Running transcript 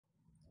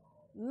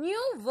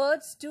New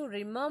words to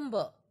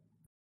remember.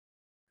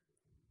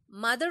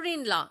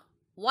 Mother-in-law.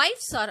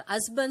 Wives are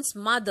husband's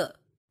mother.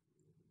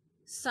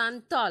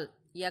 Santal,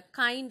 a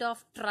kind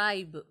of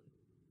tribe.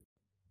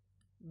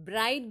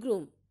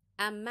 Bridegroom,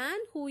 a man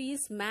who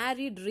is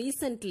married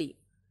recently.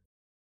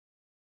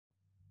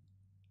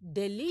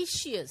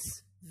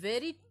 Delicious,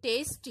 very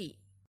tasty.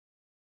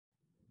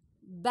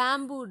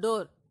 Bamboo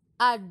door,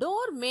 a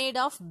door made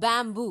of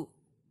bamboo.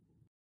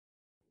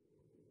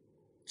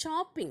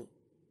 Chopping,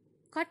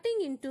 cutting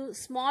into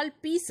small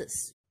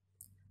pieces.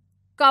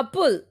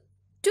 Couple,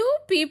 two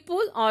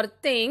people or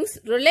things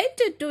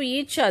related to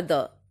each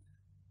other.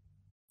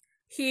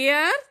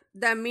 Here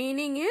the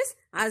meaning is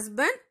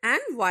husband and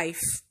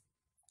wife.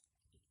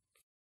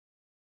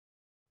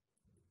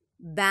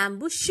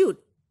 Bamboo shoot,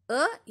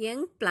 a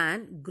young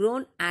plant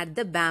grown at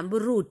the bamboo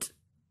root.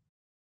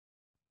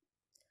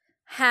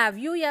 Have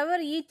you ever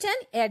eaten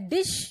a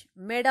dish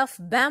made of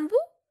bamboo?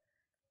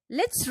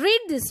 Let's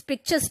read this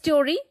picture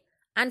story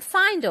and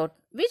find out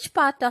which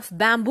part of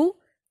bamboo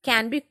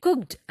can be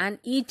cooked and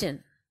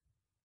eaten.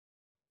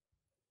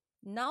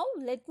 Now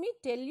let me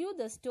tell you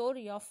the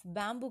story of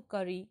bamboo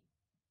curry.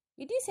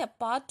 It is a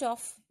part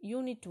of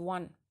Unit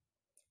 1.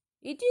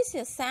 It is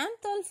a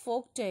Santal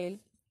folktale.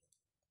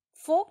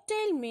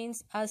 Folktale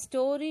means a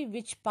story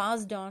which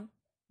passed on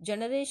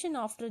generation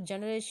after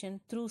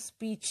generation through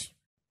speech.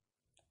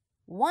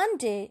 One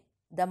day,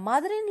 the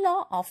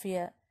mother-in-law of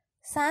a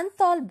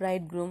Santal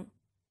bridegroom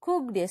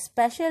cooked a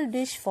special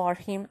dish for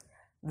him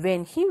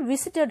when he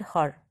visited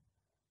her.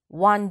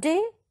 One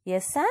day,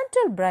 a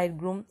Santal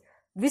bridegroom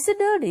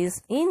visited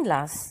his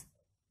in-laws.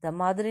 The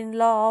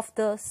mother-in-law of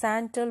the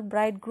Santal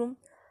bridegroom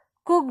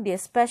cooked a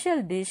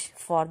special dish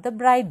for the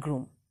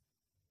bridegroom.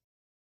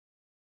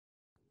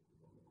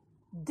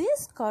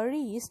 This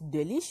curry is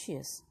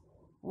delicious.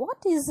 What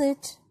is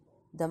it?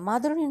 The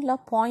mother-in-law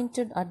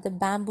pointed at the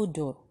bamboo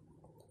door.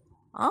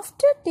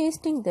 After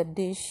tasting the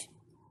dish,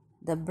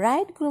 the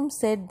bridegroom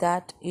said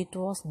that it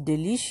was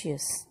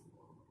delicious.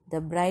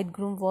 The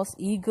bridegroom was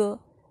eager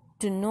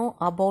to know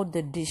about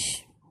the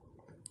dish.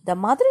 The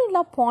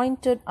mother-in-law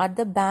pointed at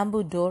the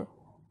bamboo door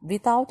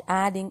without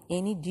adding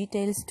any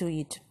details to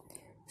it.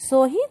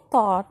 So he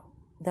thought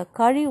the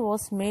curry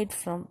was made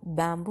from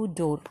bamboo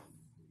door.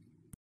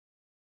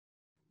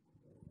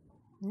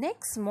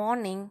 Next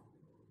morning,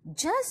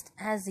 just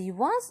as he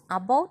was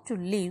about to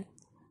leave,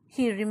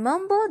 he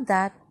remembered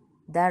that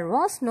there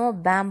was no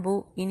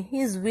bamboo in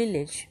his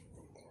village.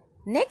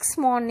 Next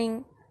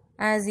morning,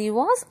 as he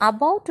was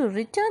about to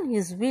return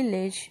his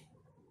village,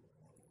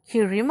 he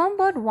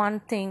remembered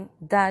one thing,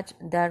 that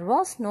there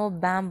was no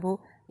bamboo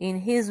in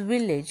his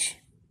village.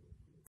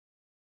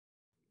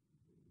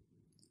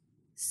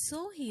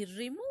 So he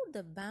removed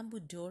the bamboo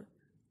door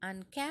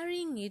and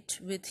carrying it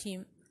with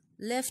him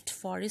left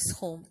for his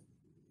home.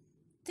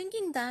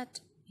 Thinking that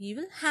he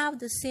will have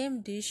the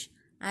same dish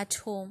at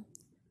home,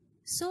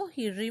 so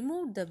he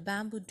removed the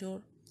bamboo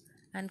door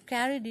and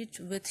carried it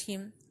with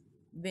him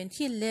when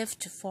he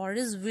left for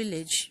his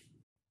village.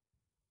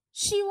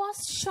 She was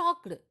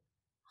shocked.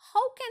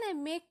 How can I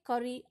make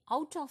curry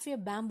out of a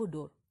bamboo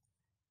door?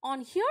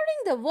 On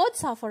hearing the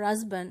words of her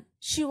husband,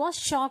 she was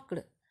shocked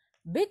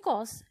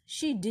because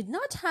she did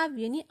not have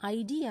any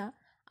idea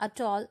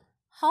at all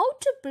how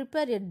to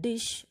prepare a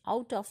dish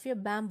out of a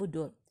bamboo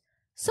door.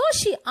 So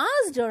she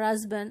asked her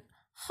husband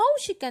how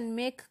she can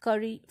make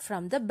curry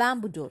from the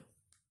bamboo door.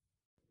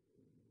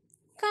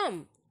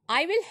 Come,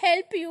 I will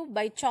help you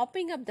by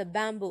chopping up the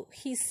bamboo,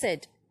 he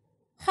said.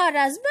 Her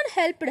husband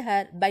helped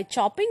her by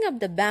chopping up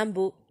the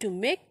bamboo to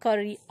make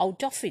curry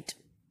out of it.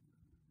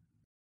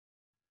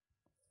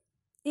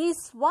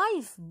 His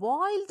wife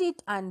boiled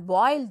it and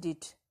boiled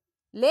it.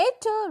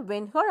 Later,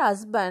 when her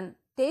husband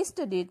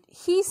tasted it,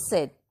 he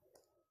said,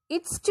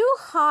 "It's too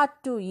hard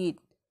to eat.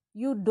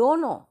 You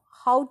don't know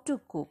how to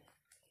cook."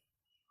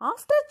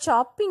 After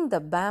chopping the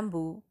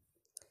bamboo,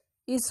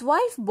 his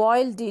wife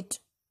boiled it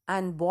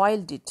and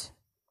boiled it.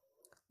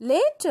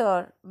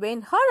 Later,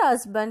 when her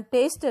husband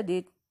tasted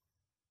it,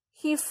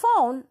 he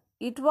found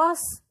it was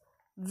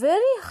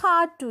very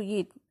hard to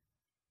eat,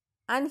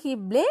 and he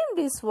blamed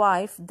his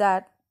wife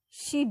that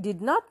she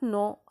did not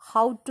know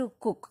how to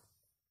cook.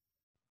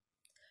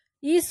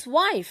 His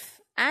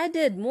wife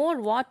added more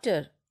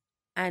water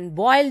and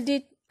boiled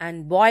it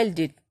and boiled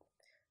it.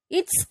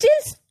 "It's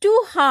still too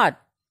hard.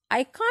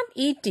 I can't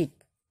eat it."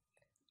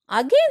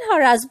 Again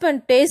her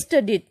husband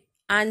tasted it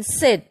and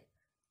said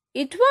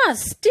it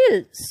was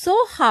still so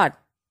hard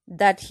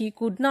that he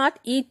could not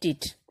eat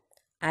it.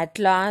 At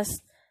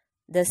last,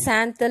 the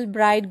Santal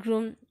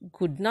bridegroom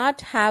could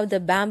not have the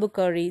bamboo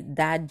curry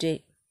that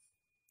day.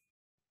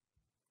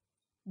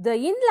 The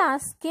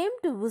in-laws came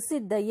to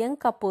visit the young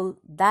couple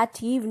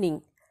that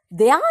evening.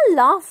 They all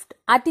laughed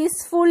at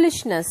his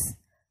foolishness.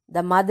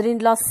 The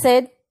mother-in-law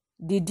said,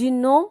 "Did you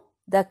know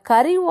the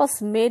curry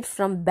was made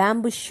from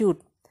bamboo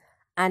shoot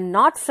and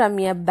not from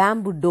a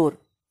bamboo door?"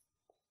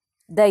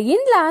 The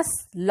in-laws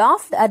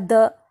laughed at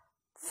the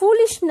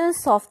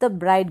foolishness of the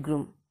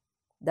bridegroom.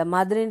 The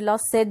mother-in-law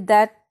said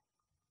that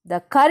The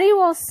curry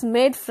was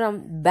made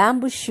from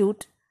bamboo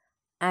shoot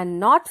and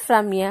not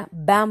from a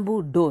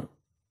bamboo door.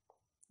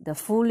 The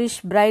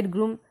foolish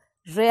bridegroom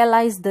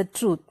realized the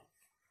truth.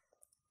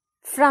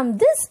 From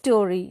this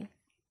story,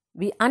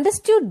 we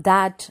understood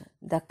that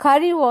the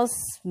curry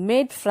was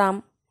made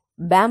from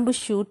bamboo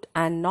shoot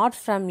and not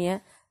from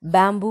a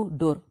bamboo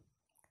door.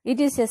 It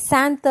is a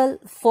Santhal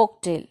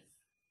folk tale.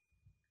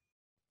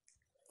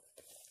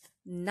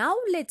 Now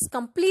let's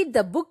complete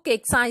the book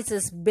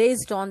exercises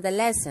based on the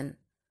lesson.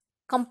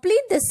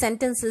 Complete the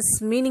sentences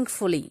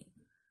meaningfully.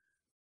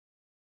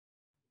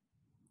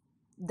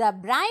 The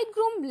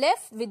bridegroom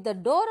left with the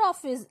door of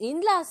his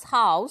in-laws'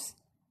 house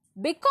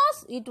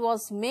because it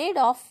was made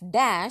of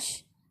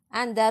dash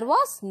and there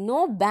was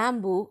no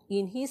bamboo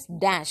in his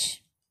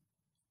dash.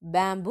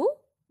 Bamboo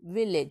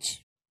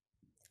village.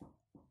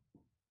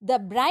 The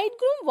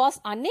bridegroom was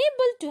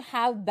unable to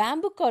have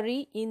bamboo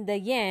curry in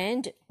the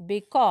end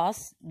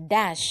because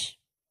dash.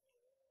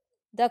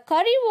 The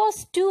curry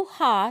was too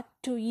hard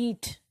to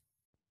eat.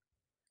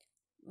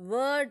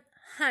 Word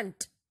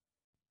hunt.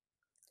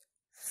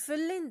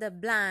 Fill in the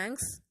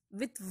blanks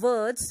with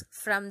words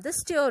from the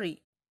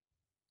story.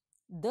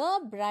 The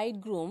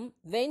bridegroom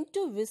went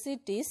to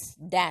visit his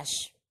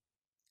dash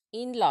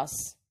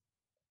in-laws.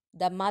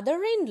 The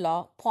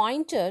mother-in-law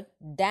pointed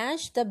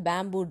dash the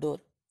bamboo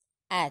door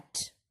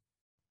at.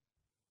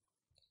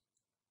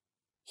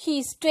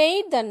 He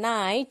stayed the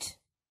night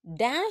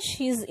dash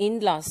his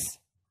in-laws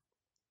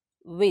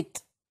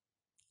with.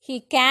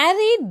 He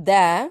carried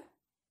the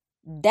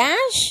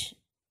dash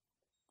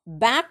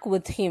back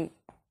with him.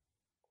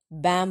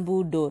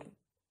 Bamboo door.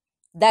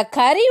 The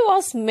curry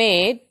was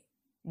made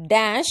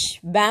dash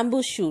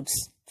bamboo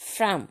shoots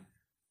from.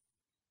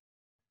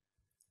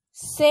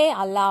 Say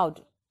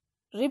aloud.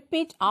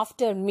 Repeat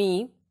after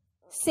me.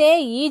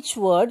 Say each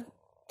word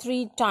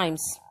 3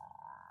 times.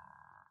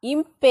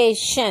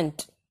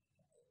 Impatient.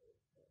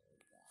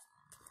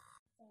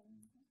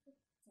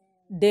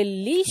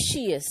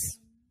 Delicious.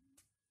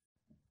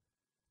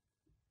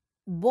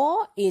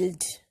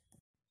 Boiled.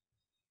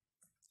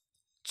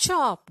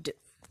 Chopped.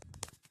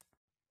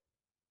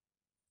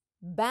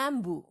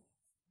 Bamboo.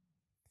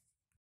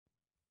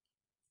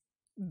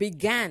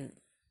 Began.